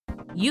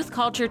Youth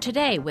Culture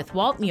Today with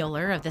Walt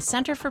Mueller of the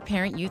Center for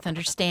Parent-Youth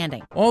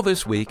Understanding. All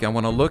this week, I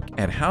want to look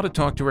at how to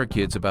talk to our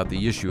kids about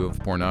the issue of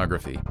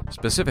pornography.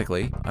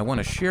 Specifically, I want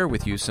to share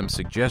with you some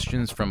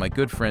suggestions from my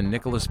good friend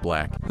Nicholas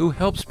Black, who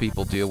helps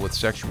people deal with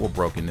sexual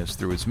brokenness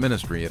through his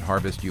ministry at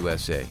Harvest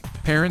USA.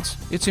 Parents,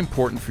 it's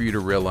important for you to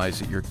realize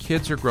that your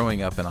kids are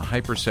growing up in a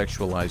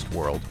hypersexualized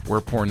world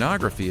where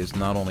pornography is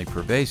not only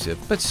pervasive,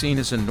 but seen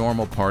as a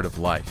normal part of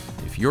life.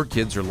 If your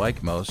kids are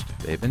like most,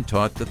 they've been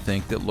taught to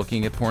think that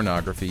looking at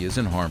pornography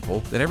isn't harmful,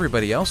 that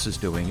everybody else is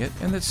doing it,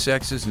 and that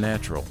sex is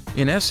natural.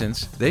 In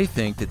essence, they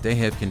think that they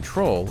have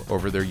control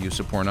over their use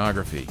of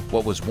pornography.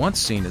 What was once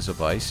seen as a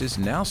vice is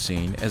now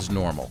seen as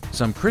normal.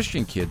 Some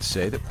Christian kids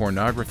say that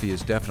pornography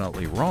is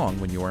definitely wrong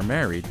when you are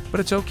married, but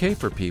it's okay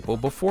for people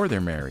before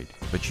they're married.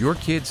 But your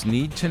kids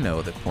need to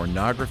know that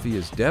pornography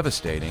is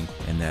devastating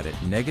and that it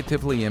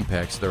negatively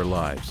impacts their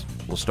lives.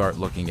 We'll start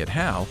looking at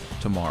how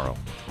tomorrow.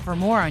 For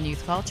more on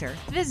youth culture,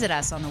 visit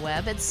us on the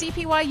web at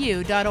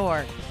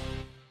cpyu.org.